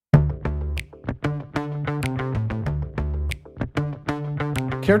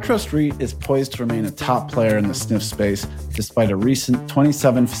CareTrust REIT is poised to remain a top player in the SNF space despite a recent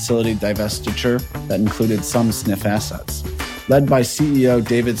 27-facility divestiture that included some SNF assets. Led by CEO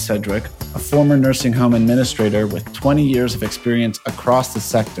David Sedgwick, a former nursing home administrator with 20 years of experience across the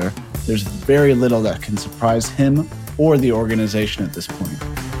sector, there's very little that can surprise him or the organization at this point.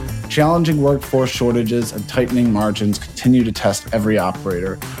 Challenging workforce shortages and tightening margins continue to test every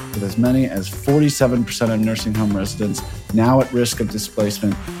operator, with as many as 47% of nursing home residents now at risk of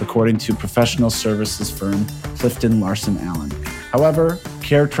displacement, according to professional services firm Clifton Larson Allen. However,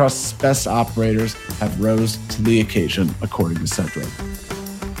 CareTrust's best operators have rose to the occasion, according to Sedgwick.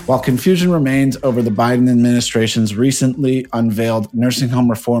 While confusion remains over the Biden administration's recently unveiled nursing home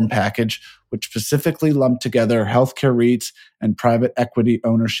reform package, which specifically lumped together healthcare REITs and private equity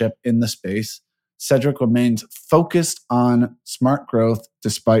ownership in the space, Sedgwick remains focused on smart growth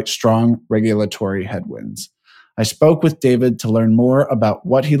despite strong regulatory headwinds. I spoke with David to learn more about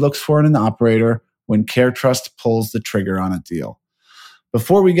what he looks for in an operator when CareTrust pulls the trigger on a deal.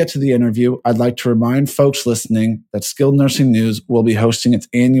 Before we get to the interview, I'd like to remind folks listening that Skilled Nursing News will be hosting its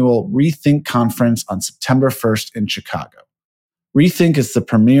annual Rethink conference on September 1st in Chicago. Rethink is the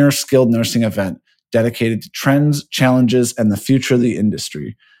premier skilled nursing event dedicated to trends, challenges, and the future of the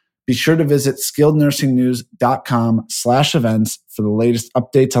industry. Be sure to visit skillednursingnews.com/events for the latest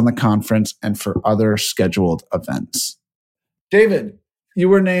updates on the conference and for other scheduled events. David, you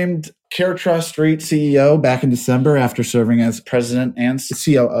were named CareTrust REIT CEO back in December after serving as president and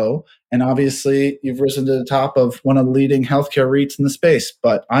COO. And obviously, you've risen to the top of one of the leading healthcare REITs in the space.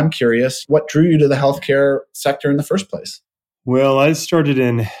 But I'm curious, what drew you to the healthcare sector in the first place? Well, I started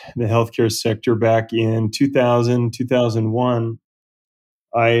in the healthcare sector back in 2001.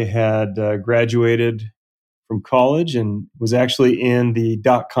 I had graduated from college and was actually in the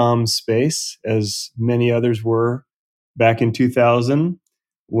 .com space, as many others were back in 2000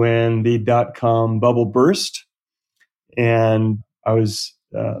 when the .com bubble burst. And I was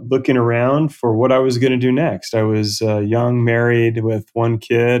looking around for what I was going to do next. I was young, married with one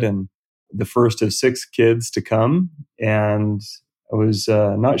kid, and the first of 6 kids to come. And I was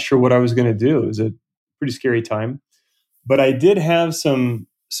not sure what I was going to do. It was a pretty scary time. But I did have some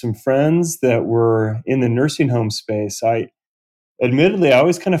friends that were in the nursing home space. Admittedly, I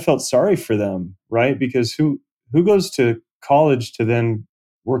always kind of felt sorry for them, right? Because who goes to college to then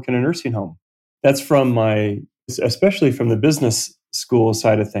work in a nursing home? That's especially from the business school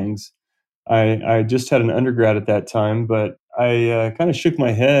side of things. I just had an undergrad at that time, but I kind of shook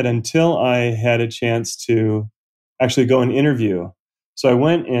my head until I had a chance to actually go and interview. So I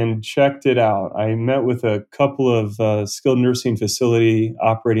went and checked it out. I met with a couple of skilled nursing facility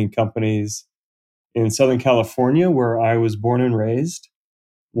operating companies in Southern California, where I was born and raised,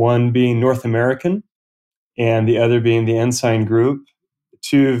 one being North American and the other being the Ensign Group,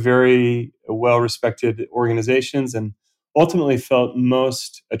 2 very well-respected organizations, and ultimately felt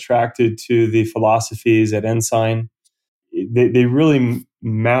most attracted to the philosophies at Ensign. They really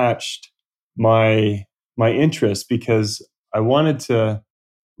matched my interest because I wanted to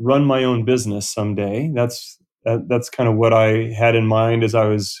run my own business someday. That's kind of what I had in mind as I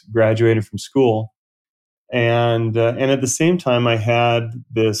was graduating from school, and at the same time, I had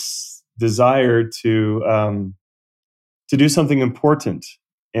this desire to do something important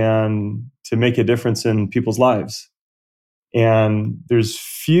and to make a difference in people's lives. And there's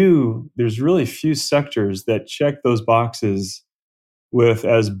really few sectors that check those boxes with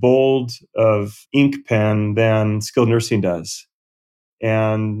as bold of ink pen than skilled nursing does.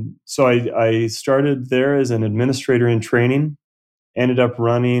 And so I started there as an administrator in training, ended up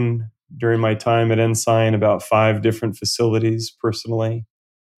running during my time at Ensign about 5 different facilities personally.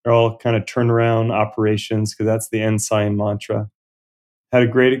 They're all kind of turnaround operations because that's the Ensign mantra. Had a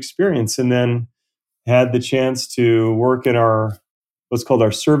great experience, and then had the chance to work in what's called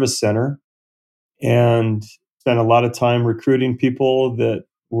our service center, and spent a lot of time recruiting people that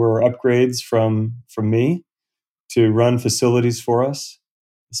were upgrades from me to run facilities for us.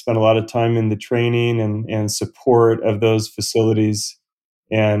 Spent a lot of time in the training and support of those facilities,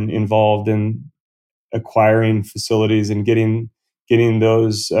 and involved in acquiring facilities and getting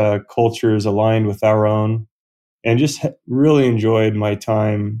those cultures aligned with our own, and just really enjoyed my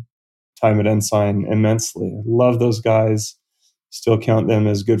time at Ensign immensely. I love those guys, still count them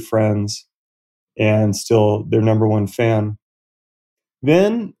as good friends, and still their number one fan.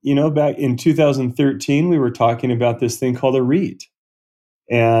 Then, back in 2013, we were talking about this thing called a REIT.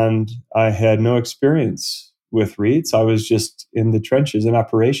 And I had no experience with REITs. I was just in the trenches in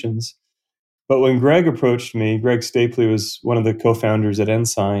operations. But when Greg approached me, Greg Stapley was one of the co-founders at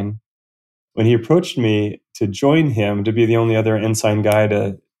Ensign, when he approached me to join him, to be the only other Ensign guy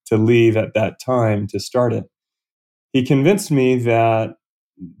to leave at that time to start it, he convinced me that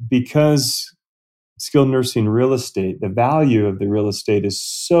because skilled nursing real estate, the value of the real estate is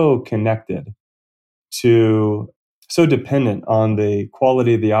so connected to, so dependent on the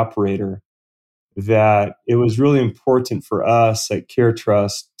quality of the operator, that it was really important for us at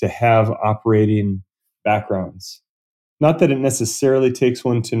CareTrust to have operating backgrounds. Not that it necessarily takes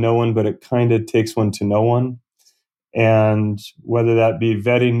one to know one, but it kind of takes one to know one. And whether that be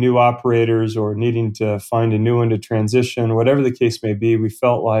vetting new operators or needing to find a new one to transition, whatever the case may be, we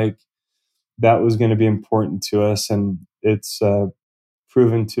felt like that was going to be important to us. And it's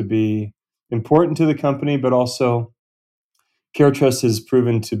proven to be important to the company, but also CareTrust has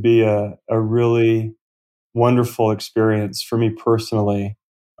proven to be a really wonderful experience for me personally.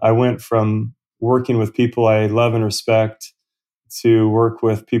 I went from working with people I love and respect to work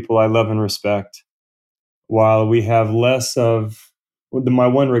with people I love and respect. While we have less of, my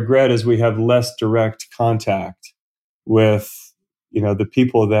one regret is we have less direct contact with, the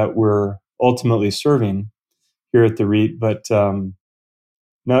people that we're ultimately serving here at the REIT. But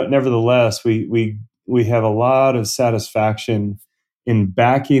nevertheless, we have a lot of satisfaction in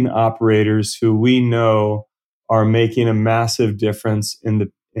backing operators who we know are making a massive difference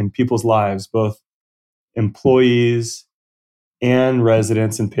in people's lives, both employees and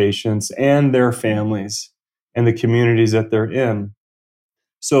residents and patients and their families and the communities that they're in.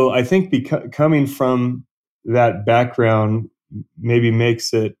 So I think coming from that background maybe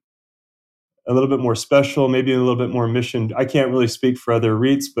makes it a little bit more special, maybe a little bit more mission. I can't really speak for other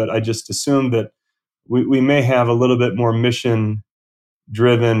REITs, but I just assume that we may have a little bit more mission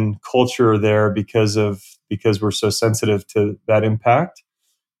driven culture there because we're so sensitive to that impact.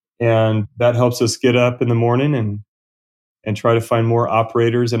 And that helps us get up in the morning and try to find more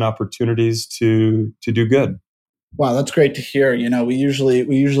operators and opportunities to do good. Wow, that's great to hear. We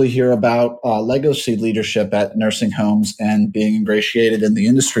usually hear about legacy leadership at nursing homes and being ingratiated in the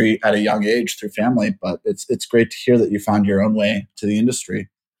industry at a young age through family. But it's great to hear that you found your own way to the industry.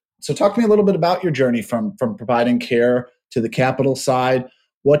 So, talk to me a little bit about your journey from providing care to the capital side.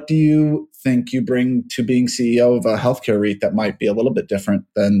 What do you think you bring to being CEO of a healthcare REIT that might be a little bit different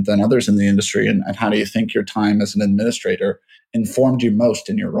than others in the industry? And how do you think your time as an administrator informed you most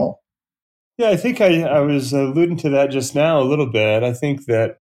in your role? Yeah, I think I was alluding to that just now a little bit. I think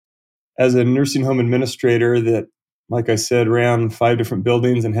that as a nursing home administrator that, like I said, ran 5 different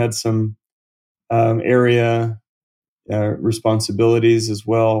buildings and had some area responsibilities as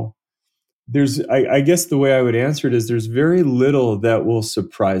well. I guess the way I would answer it is there's very little that will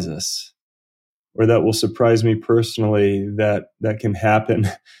surprise us or that will surprise me personally that can happen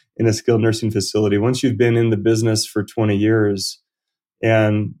in a skilled nursing facility. Once you've been in the business for 20 years,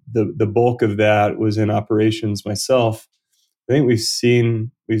 and the bulk of that was in operations myself, I think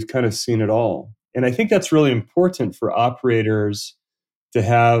we've kind of seen it all. And I think that's really important for operators to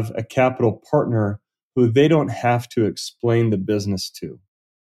have a capital partner who they don't have to explain the business to.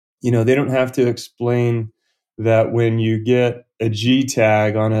 They don't have to explain that when you get a G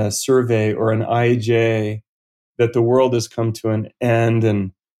tag on a survey or an IJ, that the world has come to an end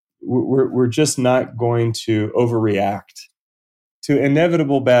and we're just not going to overreact to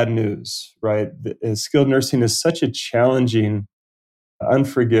inevitable bad news, right? Skilled nursing is such a challenging,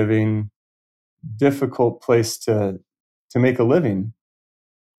 unforgiving, difficult place to make a living.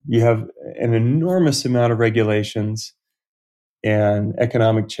 You have an enormous amount of regulations and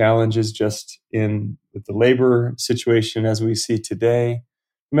economic challenges just with the labor situation as we see today.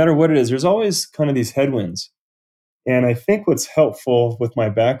 No matter what it is, there's always kind of these headwinds. And I think what's helpful with my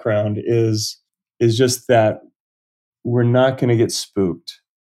background is just that we're not going to get spooked.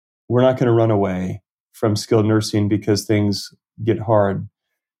 We're not going to run away from skilled nursing because things get hard.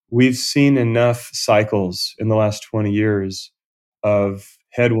 We've seen enough cycles in the last 20 years of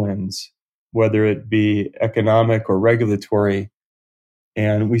headwinds, whether it be economic or regulatory.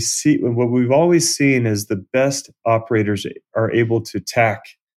 And what we've always seen is the best operators are able to tack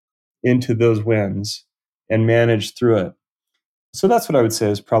into those wins and manage through it. So that's what I would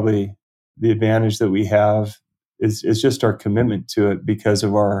say is probably the advantage that we have is just our commitment to it because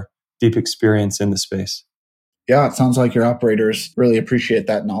of our deep experience in the space. Yeah, it sounds like your operators really appreciate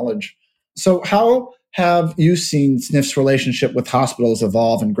that knowledge. So how have you seen SNF's relationship with hospitals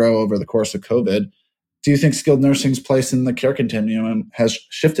evolve and grow over the course of COVID? Do you think skilled nursing's place in the care continuum has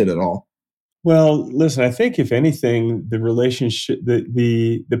shifted at all? Well, listen, I think if anything, the relationship,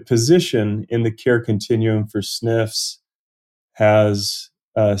 the position in the care continuum for SNFs has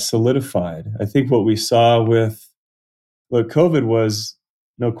solidified. I think what we saw with COVID was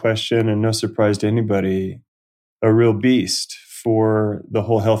no question and no surprise to anybody, a real beast for the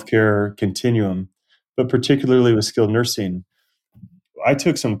whole healthcare continuum, but particularly with skilled nursing. I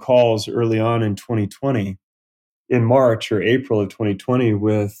took some calls early on in 2020, in March or April of 2020,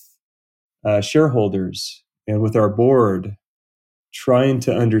 with shareholders and with our board, trying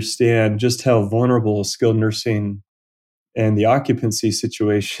to understand just how vulnerable skilled nursing and the occupancy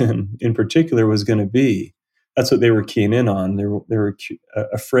situation in particular was going to be. That's what they were keen in on. They were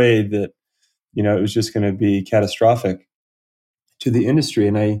afraid that it was just going to be catastrophic to the industry.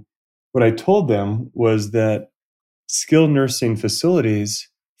 And what I told them was that skilled nursing facilities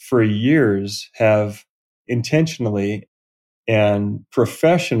for years have intentionally and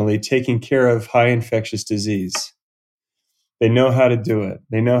professionally taken care of high infectious disease. They know how to do it.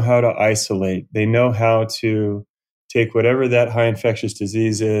 They know how to isolate. They know how to take whatever that high infectious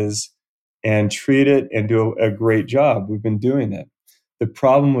disease is and treat it and do a great job. We've been doing it. The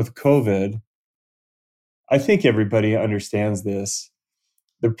problem with COVID, I think everybody understands this.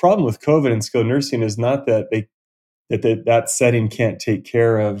 The problem with COVID and skilled nursing is not that that setting can't take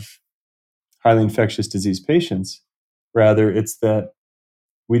care of highly infectious disease patients. Rather, it's that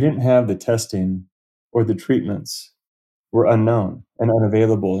we didn't have the testing or the treatments were unknown and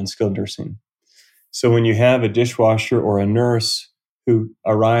unavailable in skilled nursing. So when you have a dishwasher or a nurse who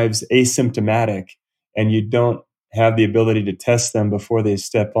arrives asymptomatic and you don't have the ability to test them before they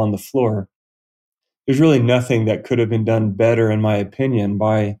step on the floor, there's really nothing that could have been done better, in my opinion,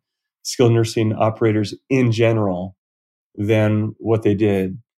 by skilled nursing operators in general than what they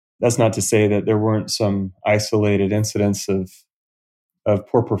did. That's not to say that there weren't some isolated incidents of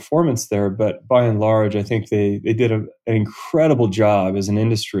poor performance there, but by and large, I think they did an incredible job as an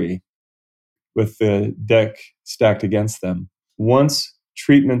industry with the deck stacked against them. Once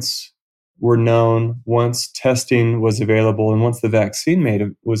treatments were known, once testing was available, and once the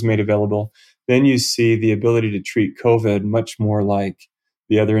vaccine was made available, then you see the ability to treat COVID much more like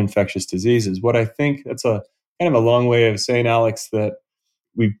the other infectious diseases. What I think, that's a kind of a long way of saying, Alex, that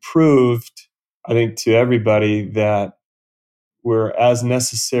we proved, I think, to everybody that we're as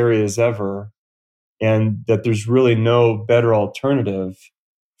necessary as ever, and that there's really no better alternative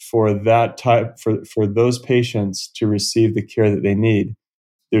for that type for those patients to receive the care that they need.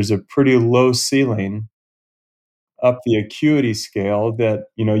 There's a pretty low ceiling up the acuity scale that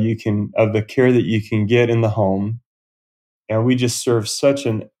you can of the care that you can get in the home, and we just serve such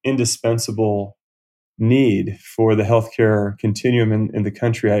an indispensable need for the healthcare continuum in the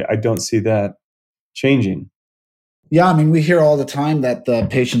country. I don't see that changing. Yeah, I mean, we hear all the time that the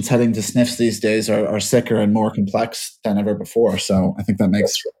patients heading to SNFs these days are sicker and more complex than ever before. So I think that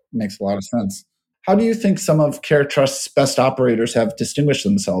makes a lot of sense. How do you think some of CareTrust's best operators have distinguished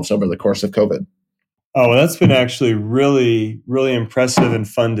themselves over the course of COVID? Oh, well, that's been actually really, really impressive and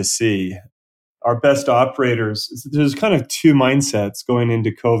fun to see. Our best operators, there's kind of two mindsets going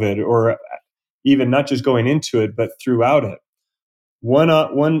into COVID, or even not just going into it, but throughout it. One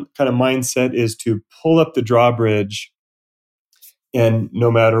kind of mindset is to pull up the drawbridge and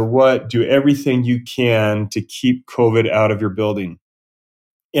no matter what, do everything you can to keep COVID out of your building.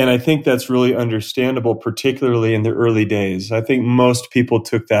 And I think that's really understandable, particularly in the early days. I think most people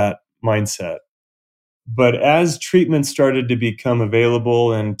took that mindset. But as treatment started to become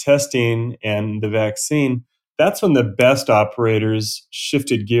available and testing and the vaccine, that's when the best operators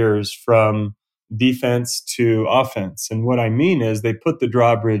shifted gears from defense to offense. And what I mean is they put the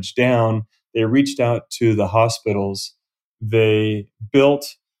drawbridge down, they reached out to the hospitals, they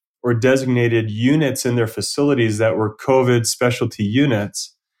built or designated units in their facilities that were COVID specialty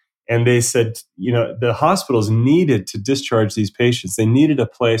units. And they said, the hospitals needed to discharge these patients. They needed a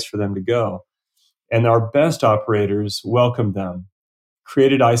place for them to go. And our best operators welcomed them,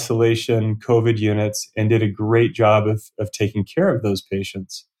 created isolation COVID units, and did a great job of taking care of those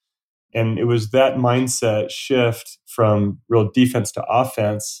patients. And it was that mindset shift from real defense to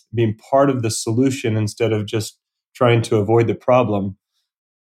offense, being part of the solution instead of just trying to avoid the problem,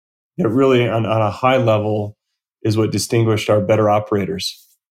 that really on a high level is what distinguished our better operators.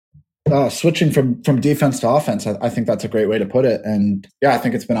 Switching from defense to offense, I think that's a great way to put it. And yeah, I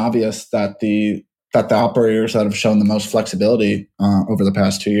think it's been obvious that the operators that have shown the most flexibility over the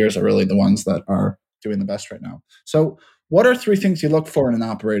past 2 years are really the ones that are doing the best right now. So what are 3 things you look for in an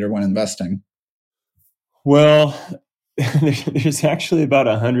operator when investing? Well, there's actually about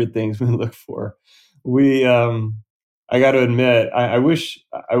 100 things we look for. I got to admit, I wish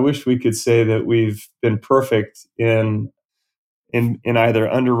we could say that we've been perfect in either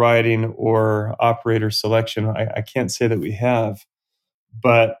underwriting or operator selection. I can't say that we have,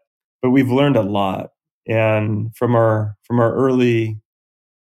 but we've learned a lot. And from our early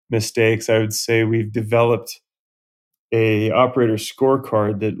mistakes, I would say we've developed a operator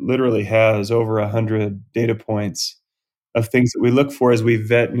scorecard that literally has over 100 data points of things that we look for as we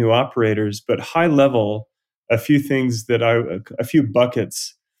vet new operators. But high level, a few things a few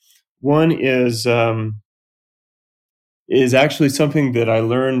buckets. One is actually something that I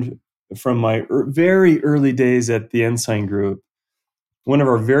learned from my very early days at the Ensign Group. One of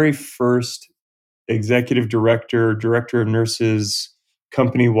our very first executive director of nurses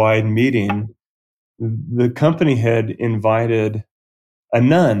company-wide meeting, the company had invited a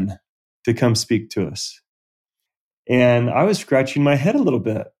nun to come speak to us. And I was scratching my head a little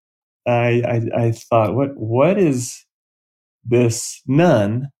bit. I thought, what is this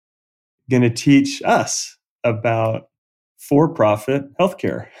nun going to teach us about for-profit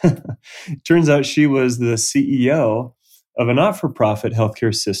healthcare? Turns out she was the CEO of a not-for-profit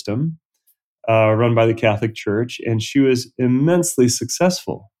healthcare system run by the Catholic Church, and she was immensely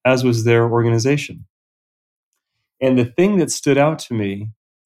successful, as was their organization. And the thing that stood out to me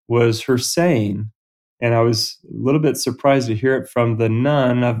was her saying, and I was a little bit surprised to hear it from the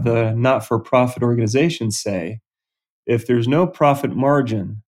nun of the not-for-profit organization say, if there's no profit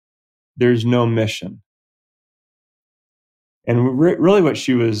margin, there's no mission. And really what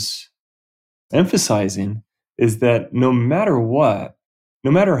she was emphasizing is that no matter what,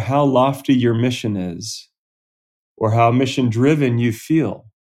 no matter how lofty your mission is or how mission-driven you feel,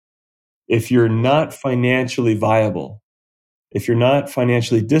 if you're not financially viable, if you're not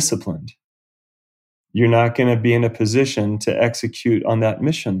financially disciplined, you're not going to be in a position to execute on that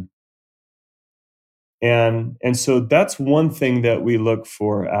mission. And so that's one thing that we look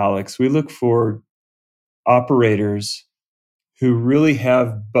for, Alex. We look for operators who really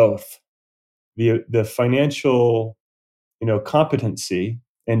have both the financial, competency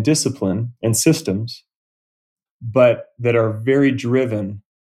and discipline and systems, but that are very driven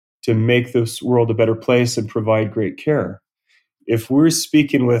to make this world a better place and provide great care. If we're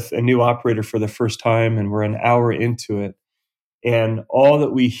speaking with a new operator for the first time and we're an hour into it, and all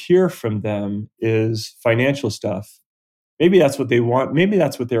that we hear from them is financial stuff, maybe that's what they want. Maybe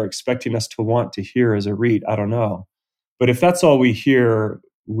that's what they're expecting us to want to hear as a REIT. I don't know. But if that's all we hear,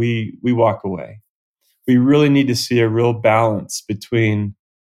 we walk away. We really need to see a real balance between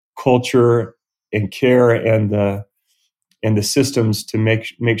culture and care and the systems to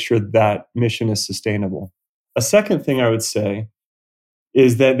make sure that mission is sustainable. A second thing I would say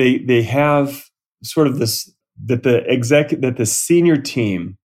is that they have sort of this, that the senior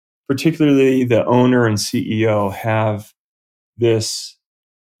team, particularly the owner and CEO, have this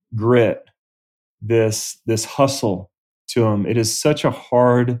grit, this hustle to them. It is such a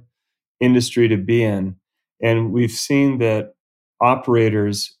hard industry to be in. And we've seen that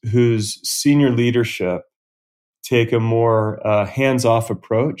operators whose senior leadership take a more hands-off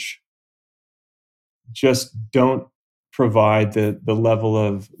approach just don't provide the level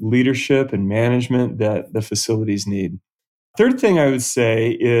of leadership and management that the facilities need. Third thing I would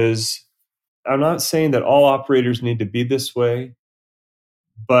say is, I'm not saying that all operators need to be this way,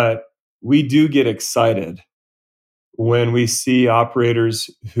 but we do get excited when we see operators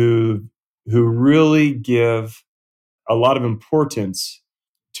who really give a lot of importance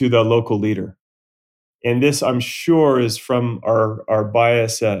to the local leader. And this, I'm sure, is from our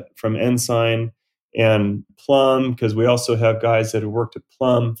bias from Ensign and Plum, because we also have guys that have worked at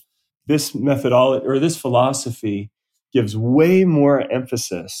Plum. This methodology or this philosophy gives way more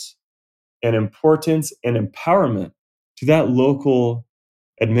emphasis and importance and empowerment to that local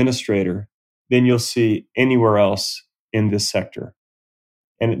administrator than you'll see anywhere else in this sector.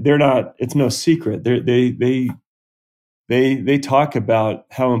 And it's no secret. They talk about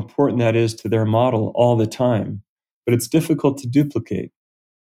how important that is to their model all the time, but it's difficult to duplicate.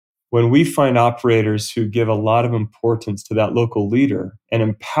 When we find operators who give a lot of importance to that local leader and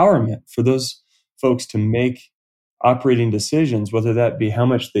empowerment for those folks to make operating decisions, whether that be how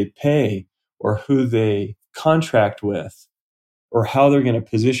much they pay or who they contract with or how they're going to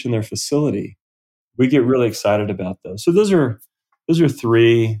position their facility, we get really excited about those. So those are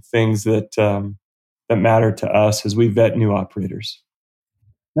three things that matter to us as we vet new operators.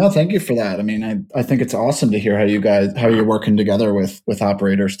 No, thank you for that. I mean, I think it's awesome to hear how you're working together with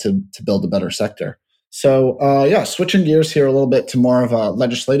operators to build a better sector. So switching gears here a little bit to more of a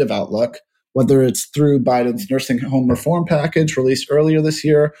legislative outlook, whether it's through Biden's nursing home reform package released earlier this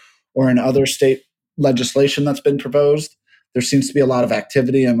year or in other state legislation that's been proposed, there seems to be a lot of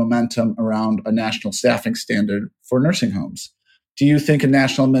activity and momentum around a national staffing standard for nursing homes. Do you think a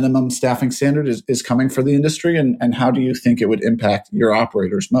national minimum staffing standard is coming for the industry, and how do you think it would impact your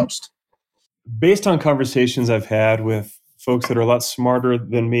operators most? Based on conversations I've had with folks that are a lot smarter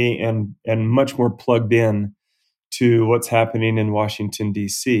than me and much more plugged in to what's happening in Washington,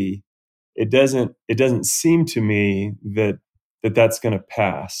 D.C., it doesn't seem to me that's going to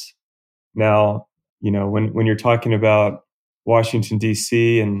pass. Now, when you're talking about Washington,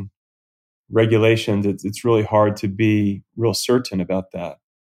 D.C. and regulations, it's really hard to be real certain about that.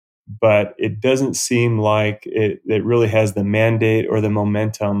 But it doesn't seem like it really has the mandate or the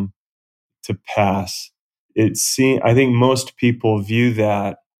momentum to pass. I think most people view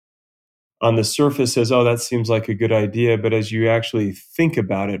that on the surface as, oh, that seems like a good idea. But as you actually think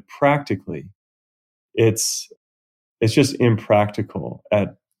about it practically, it's just impractical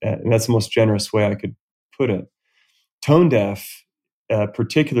and that's the most generous way I could put it. Tone deaf,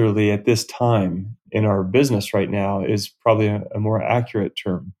 particularly at this time in our business right now, is probably a more accurate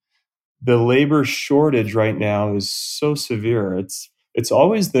term. The labor shortage right now is so severe. It's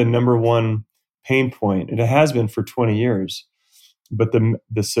always the number one pain point, and it has been for 20 years. But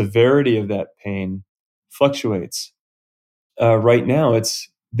the severity of that pain fluctuates. Right now,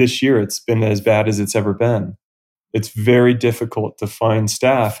 this year it's been as bad as it's ever been. It's very difficult to find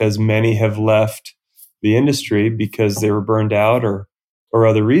staff, as many have left the industry because they were burned out or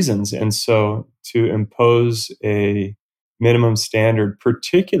other reasons. And so to impose a minimum standard,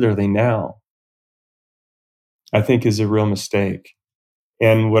 particularly now, I think is a real mistake.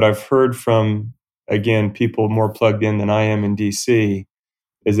 And what I've heard from, again, people more plugged in than I am in DC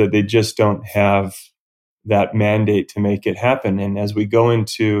is that they just don't have that mandate to make it happen. And as we go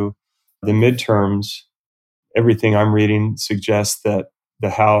into the midterms, everything I'm reading suggests that the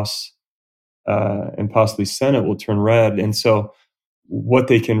House and possibly Senate will turn red. And so what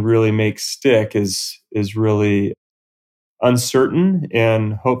they can really make stick is really uncertain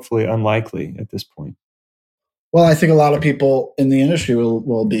and hopefully unlikely at this point. Well, I think a lot of people in the industry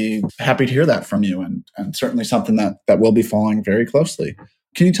will be happy to hear that from you, and certainly something that we'll be following very closely.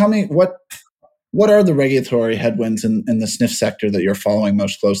 Can you tell me what are the regulatory headwinds in the SNF sector that you're following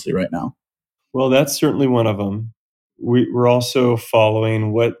most closely right now? Well, that's certainly one of them. We're also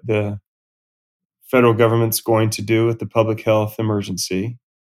following what the federal government's going to do with the public health emergency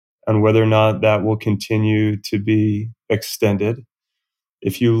and whether or not that will continue to be extended.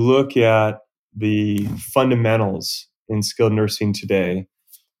 If you look at the fundamentals in skilled nursing today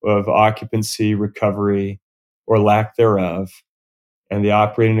of occupancy, recovery, or lack thereof, and the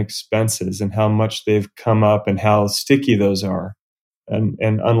operating expenses and how much they've come up and how sticky those are and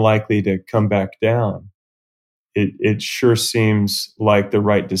unlikely to come back down, it sure seems like the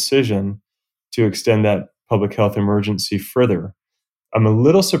right decision to extend that public health emergency further. I'm a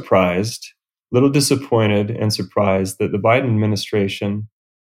little surprised, a little disappointed and surprised that the Biden administration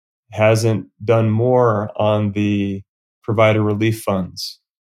hasn't done more on the provider relief funds.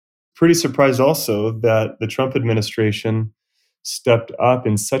 Pretty surprised also that the Trump administration stepped up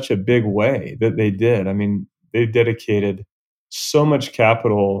in such a big way that they did. I mean, they've dedicated so much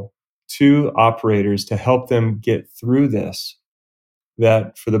capital to operators to help them get through this,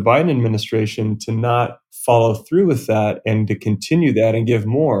 that for the Biden administration to not follow through with that and to continue that and give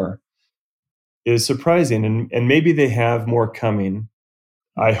more is surprising. And maybe they have more coming.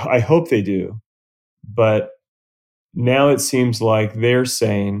 I hope they do. But now it seems like they're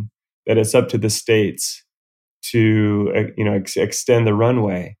saying that it's up to the states to extend the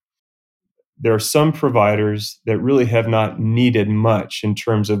runway. There are some providers that really have not needed much in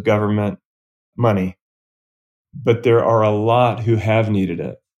terms of government money, but there are a lot who have needed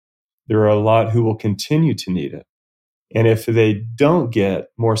it. There are a lot who will continue to need it. And if they don't get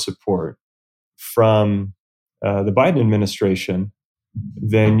more support from the Biden administration,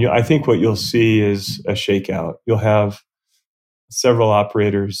 then I think what you'll see is a shakeout. You'll have several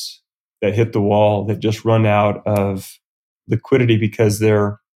operators that hit the wall, that just run out of liquidity because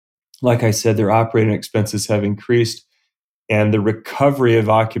like I said, their operating expenses have increased and the recovery of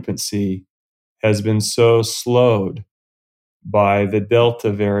occupancy has been so slowed by the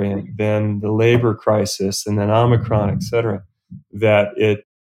Delta variant, then the labor crisis, and then Omicron, et cetera,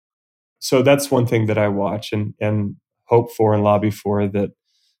 so that's one thing that I watch and hope for and lobby for, that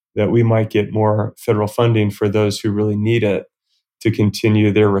we might get more federal funding for those who really need it to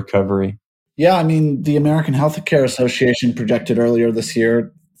continue their recovery. Yeah, I mean, the American Healthcare Association projected earlier this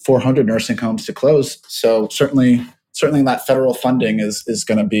year 400 nursing homes to close. So certainly that federal funding is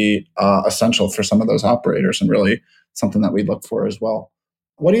going to be essential for some of those operators, and really something that we look for as well.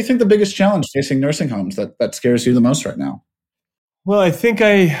 What do you think the biggest challenge facing nursing homes that scares you the most right now? Well, I think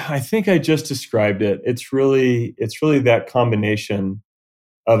I just described it. It's really that combination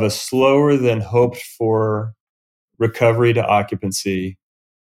of a slower than hoped for recovery to occupancy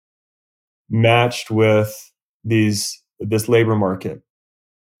matched with these this labor market.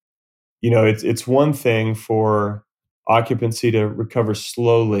 It's one thing for occupancy to recover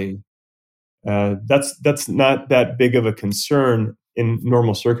slowly. That's not that big of a concern in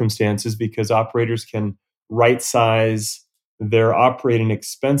normal circumstances because operators can right size their operating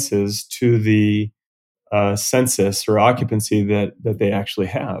expenses to the census or occupancy that they actually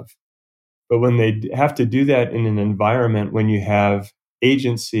have. But when they have to do that in an environment when you have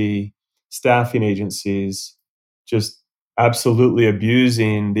staffing agencies just absolutely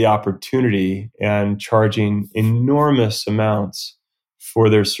abusing the opportunity and charging enormous amounts for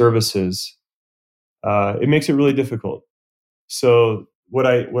their services, it makes it really difficult. So what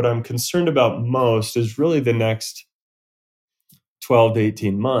I'm concerned about most is really the next 12 to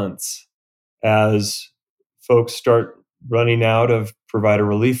 18 months as folks start running out of provider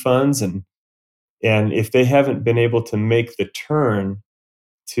relief funds and if they haven't been able to make the turn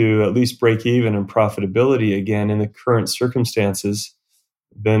to at least break even and profitability again in the current circumstances,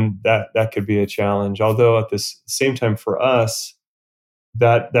 then that could be a challenge. Although at the same time for us,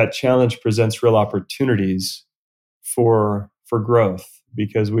 that challenge presents real opportunities for growth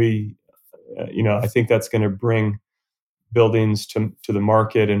because I think that's going to bring buildings to the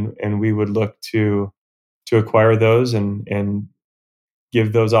market and we would look to acquire those and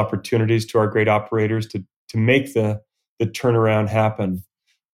give those opportunities to our great operators to make the turnaround happen.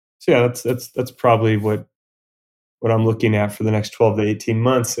 So yeah, that's probably what I'm looking at for the next 12 to 18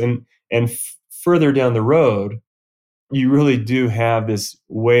 months. And further down the road, you really do have this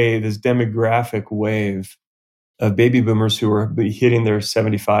demographic wave of baby boomers who are hitting their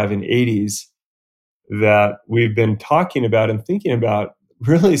 75 and 80s that we've been talking about and thinking about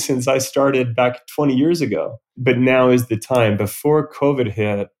really since I started back 20 years ago. But now is the time. Before COVID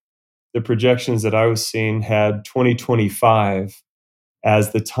hit, the projections that I was seeing had 2025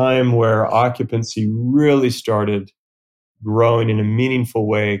 as the time where occupancy really started growing in a meaningful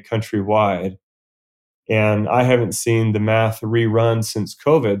way countrywide. And I haven't seen the math rerun since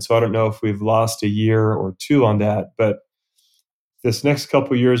COVID, so I don't know if we've lost a year or two on that. But this next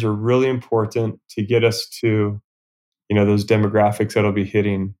couple of years are really important to get us to, those demographics that'll be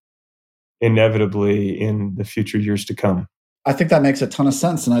hitting inevitably in the future years to come. I think that makes a ton of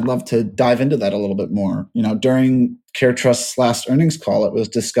sense, and I'd love to dive into that a little bit more. During CareTrust's last earnings call, it was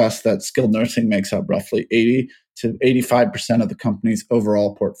discussed that skilled nursing makes up roughly 80 to 85% of the company's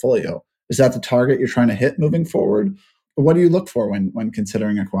overall portfolio. Is that the target you're trying to hit moving forward? Or what do you look for when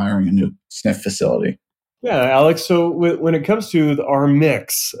considering acquiring a new SNF facility? Yeah, Alex. So when it comes to our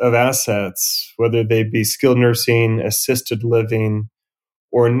mix of assets, whether they be skilled nursing, assisted living,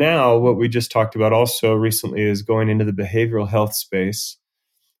 or now what we just talked about also recently is going into the behavioral health space,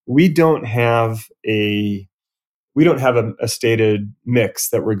 we don't have a stated mix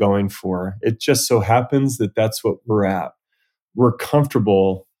that we're going for. It just so happens that that's what we're at. We're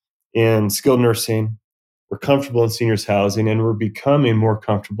comfortable in skilled nursing, we're comfortable in seniors housing, and we're becoming more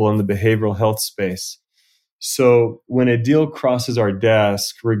comfortable in the behavioral health space. So when a deal crosses our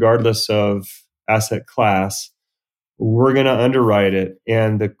desk, regardless of asset class, we're going to underwrite it.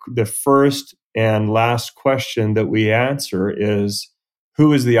 And the first and last question that we answer is,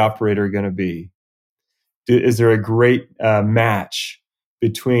 who is the operator going to be? Is there a great match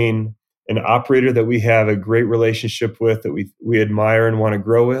between an operator that we have a great relationship with, that we admire and want to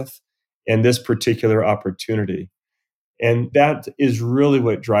grow with, and this particular opportunity? And that is really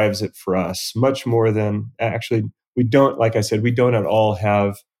what drives it for us, much more than actually, we don't at all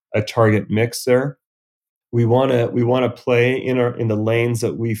have a target mix there. We want to play in the lanes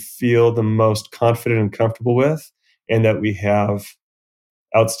that we feel the most confident and comfortable with, and that we have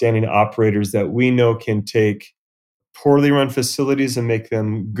outstanding operators that we know can take poorly run facilities and make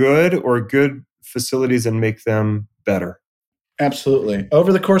them good, or good facilities and make them better. Absolutely.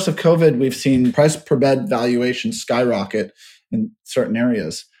 Over the course of COVID, we've seen price per bed valuation skyrocket in certain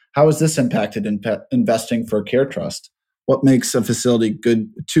areas. How has this impacted investing for CareTrust? What makes a facility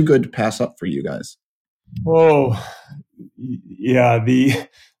too good to pass up for you guys? Oh, yeah. The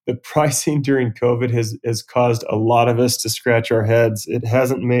pricing during COVID has caused a lot of us to scratch our heads. It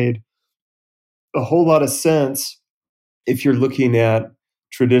hasn't made a whole lot of sense if you're looking at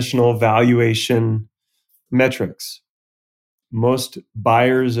traditional valuation metrics. Most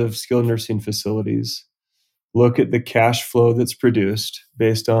buyers of skilled nursing facilities look at the cash flow that's produced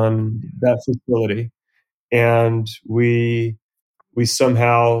based on that facility, and we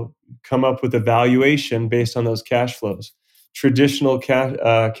somehow come up with a valuation based on those cash flows. Traditional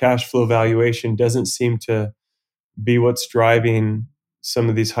cash flow valuation doesn't seem to be what's driving some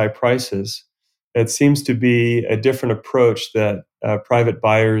of these high prices. It seems to be a different approach that private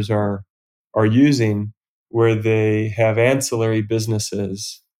buyers are using, where they have ancillary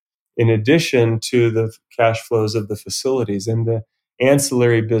businesses in addition to the cash flows of the facilities. And the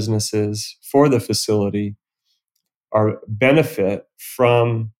ancillary businesses for the facility are benefit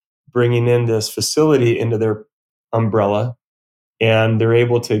from bringing in this facility into their umbrella, and they're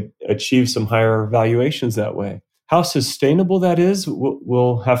able to achieve some higher valuations that way. How sustainable that is,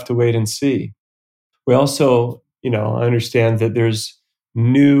 we'll have to wait and see. We also, understand that there's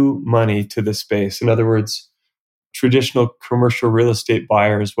new money to the space. In other words, traditional commercial real estate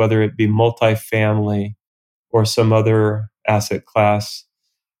buyers, whether it be multifamily or some other asset class,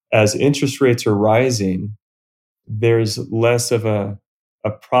 as interest rates are rising, there's less of a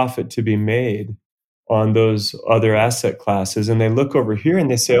profit to be made on those other asset classes. And they look over here and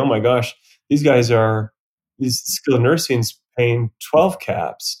they say, oh my gosh, these skilled nursing's paying 12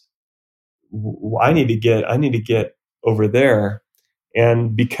 caps. I need to get over there.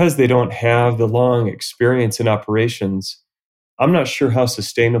 And because they don't have the long experience in operations, I'm not sure how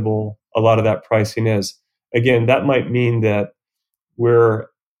sustainable a lot of that pricing is. Again, that might mean that we're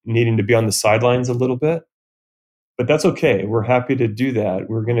needing to be on the sidelines a little bit, but that's okay. We're happy to do that.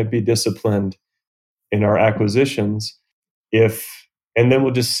 We're going to be disciplined in our acquisitions and then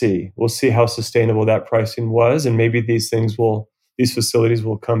we'll just see. We'll see how sustainable that pricing was, and maybe these facilities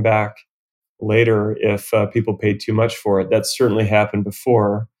will come back later if people paid too much for it. That's certainly happened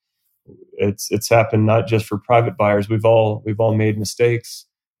before. It's happened not just for private buyers. We've all made mistakes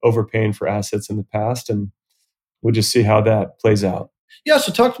overpaying for assets in the past, and we'll just see how that plays out. Yeah,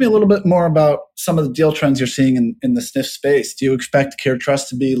 so talk to me a little bit more about some of the deal trends you're seeing in the SNF space. Do you expect CareTrust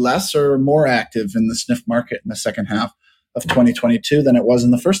to be less or more active in the SNF market in the second half of 2022 than it was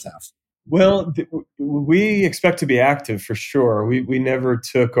in the first half? Well, we expect to be active for sure. We never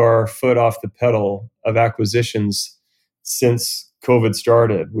took our foot off the pedal of acquisitions since COVID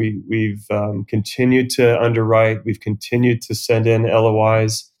started. We've continued to underwrite. We've continued to send in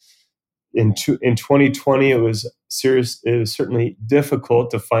LOIs. In 2020, it was serious. It was certainly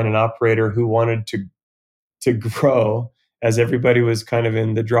difficult to find an operator who wanted to grow, as everybody was kind of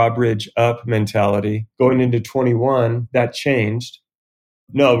in the drawbridge up mentality. Going into 21, that changed.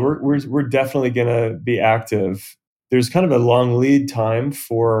 No, we're definitely going to be active. There's kind of a long lead time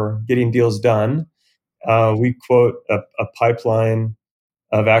for getting deals done. We quote a pipeline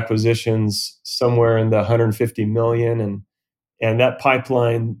of acquisitions somewhere in the 150 million, and that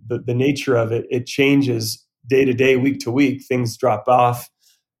pipeline, the nature of it changes day to day, week to week. Things drop off,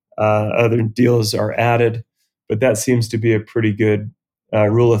 other deals are added, but that seems to be a pretty good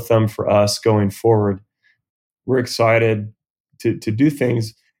rule of thumb for us going forward. We're excited to do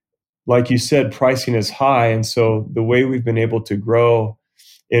things. Like you said, pricing is high, and so the way we've been able to grow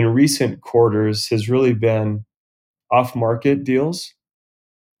in recent quarters has really been off-market deals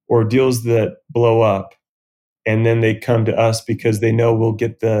or deals that blow up, and then they come to us because they know we'll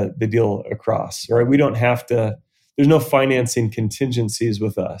get the deal across. Right? We don't have to. There's no financing contingencies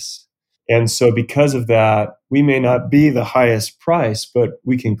with us, and so because of that, we may not be the highest price, but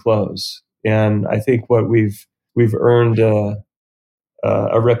we can close. And I think what we've earned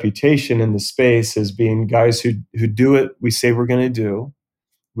a reputation in the space as being guys who do it we say we're going to do.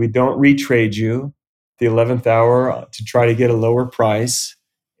 We don't retrade you the 11th hour to try to get a lower price,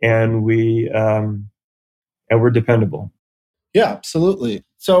 and we're dependable. Yeah, absolutely.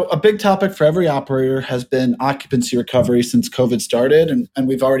 So a big topic for every operator has been occupancy recovery since COVID started. And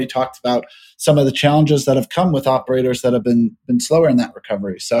we've already talked about some of the challenges that have come with operators that have been slower in that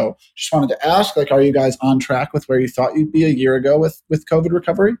recovery. So just wanted to ask, are you guys on track with where you thought you'd be a year ago with COVID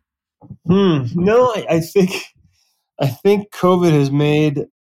recovery? No, I think COVID has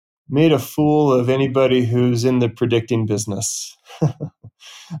made a fool of anybody who's in the predicting business.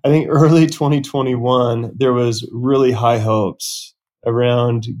 I think early 2021, there was really high hopes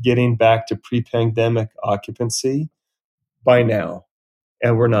around getting back to pre-pandemic occupancy by now,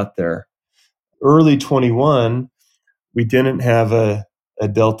 and we're not there. Early 21, we didn't have a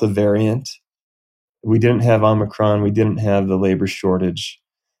Delta variant. We didn't have Omicron. We didn't have the labor shortage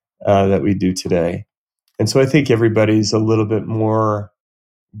that we do today. And so I think everybody's a little bit more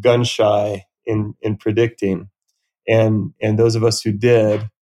gun shy in predicting. And those of us who did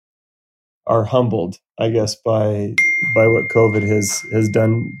are humbled, I guess, by what COVID has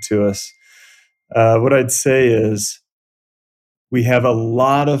done to us. What I'd say is we have a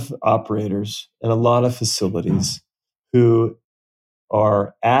lot of operators and a lot of facilities who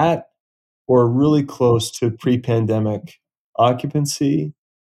are at or really close to pre-pandemic occupancy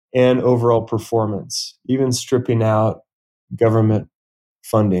and overall performance, even stripping out government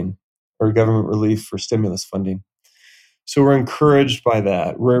funding or government relief for stimulus funding. So we're encouraged by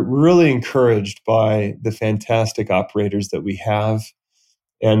that. We're really encouraged by the fantastic operators that we have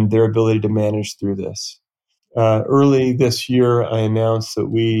and their ability to manage through this. Early this year, I announced that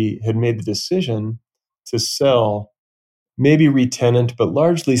we had made the decision to sell, maybe re-tenant, but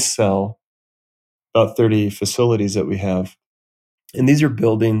largely sell about 30 facilities that we have. And these are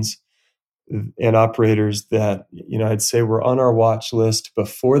buildings and operators that, I'd say were on our watch list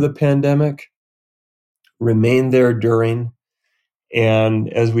before the pandemic, remained there during.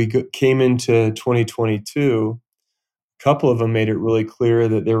 And as we came into 2022, a couple of them made it really clear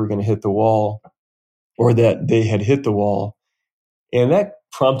that they were going to hit the wall or that they had hit the wall. And that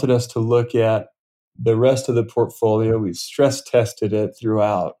prompted us to look at the rest of the portfolio. We've stress tested it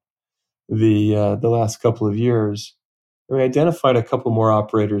throughout the last couple of years. And we identified a couple more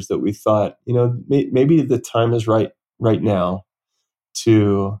operators that we thought, maybe the time is right now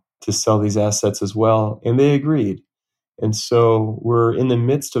to sell these assets as well. And they agreed. And so we're in the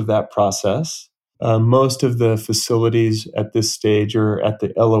midst of that process. Most of the facilities at this stage are at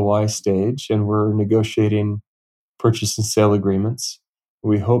the LOI stage, and we're negotiating purchase and sale agreements.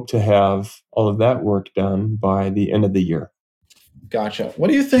 We hope to have all of that work done by the end of the year. Gotcha. What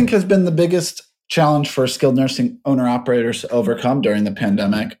do you think has been the biggest challenge for skilled nursing owner-operators to overcome during the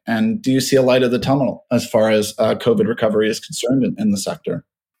pandemic? And do you see a light of the tunnel as far as COVID recovery is concerned in the sector?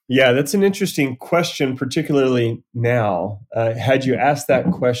 Yeah, that's an interesting question, particularly now. Had you asked that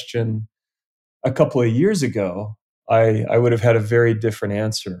question a couple of years ago, I would have had a very different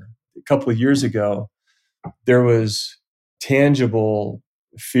answer. A couple of years ago, there was tangible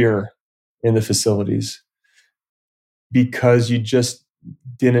fear in the facilities because you just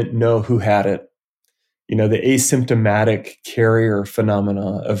didn't know who had it. The asymptomatic carrier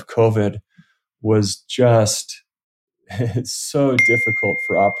phenomena of COVID was just so difficult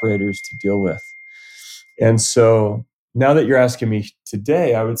for operators to deal with. And so now that you're asking me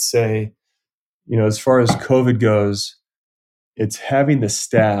today, I would say, as far as COVID goes, it's having the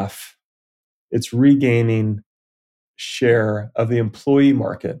staff, it's regaining share of the employee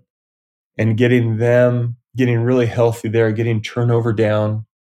market and getting really healthy there, getting turnover down,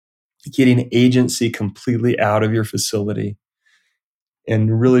 getting agency completely out of your facility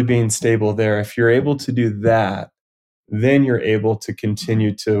and really being stable there. If you're able to do that, then you're able to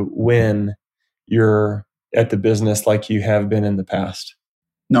continue to win you're at the business like you have been in the past.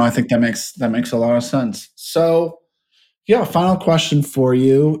 No, I think that makes a lot of sense. So, yeah, final question for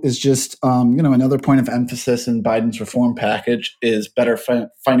you is just, another point of emphasis in Biden's reform package is better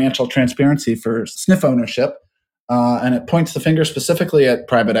financial transparency for SNF ownership. And it points the finger specifically at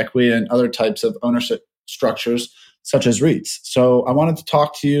private equity and other types of ownership structures, such as REITs. So I wanted to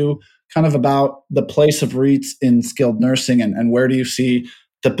talk to you kind of about the place of REITs in skilled nursing and where do you see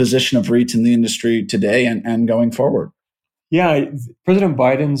the position of REITs in the industry today and going forward? Yeah, President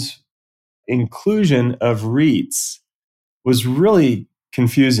Biden's inclusion of REITs was really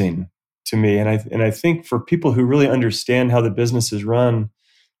confusing to me. And I think for people who really understand how the business is run,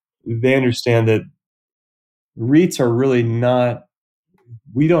 they understand that REITs are really not,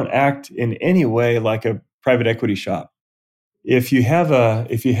 we don't act in any way like a private equity shop. If you have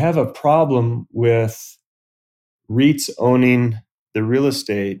a problem with REITs owning the real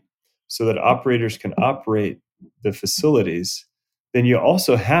estate so that operators can operate the facilities, then you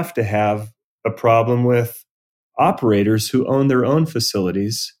also have to have a problem with operators who own their own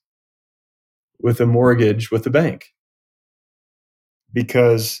facilities with a mortgage with the bank,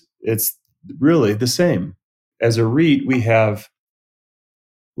 because it's really the same. As a REIT, we have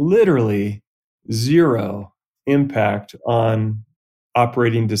literally zero impact on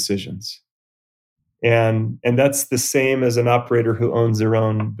operating decisions. And that's the same as an operator who owns their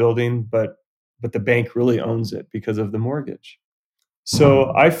own building, but the bank really owns it because of the mortgage.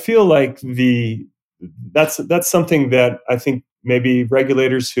 So I feel like that's something that I think maybe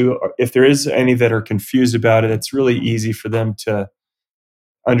regulators who, if there is any that are confused about it, it's really easy for them to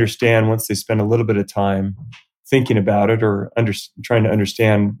understand once they spend a little bit of time thinking about it or trying to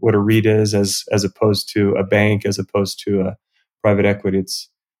understand what a REIT is as opposed to a bank, as opposed to a private equity.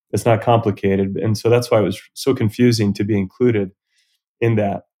 It's not complicated. And so that's why it was so confusing to be included in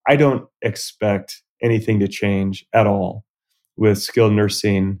that. I don't expect anything to change at all with skilled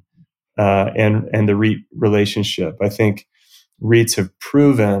nursing and the REIT relationship. I think REITs have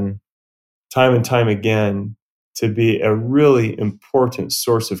proven time and time again to be a really important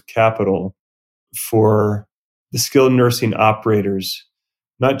source of capital for the skilled nursing operators,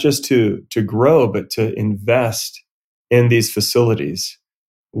 not just to grow, but to invest in these facilities.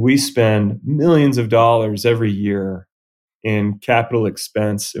 We spend millions of dollars every year in capital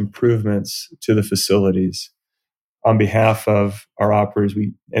expense improvements to the facilities. on behalf of our operators.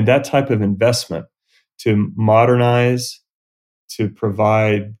 And that type of investment to modernize, to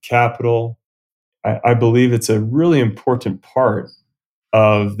provide capital, I believe it's a really important part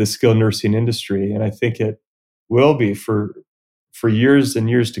of the skilled nursing industry. And I think it will be for years and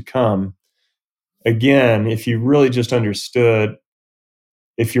years to come. Again, if you really just understood,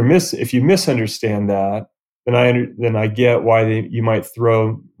 if you misunderstand that, then I get why you might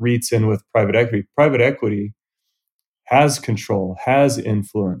throw REITs in with private equity. Private equity has control, has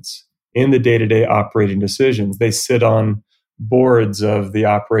influence in the day-to-day operating decisions. They sit on boards of the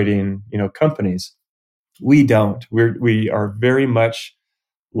operating, companies. We don't. We are very much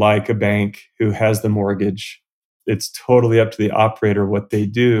like a bank who has the mortgage. It's totally up to the operator what they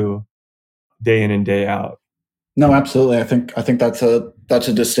do day in and day out. No, absolutely. I think that's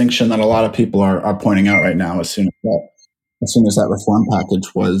a distinction that a lot of people are pointing out right now as soon as that reform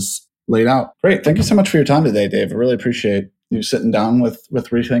package was laid out. Great. Thank you so much for your time today, Dave. I really appreciate you sitting down with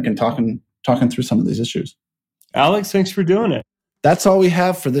Rethink and talking through some of these issues. Alex, thanks for doing it. That's all we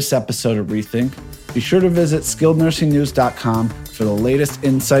have for this episode of Rethink. Be sure to visit skillednursingnews.com for the latest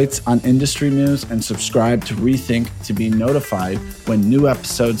insights on industry news and subscribe to Rethink to be notified when new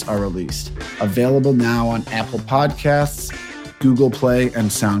episodes are released. Available now on Apple Podcasts, Google Play, and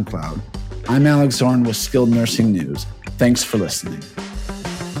SoundCloud. I'm Alex Zorn with Skilled Nursing News. Thanks for listening.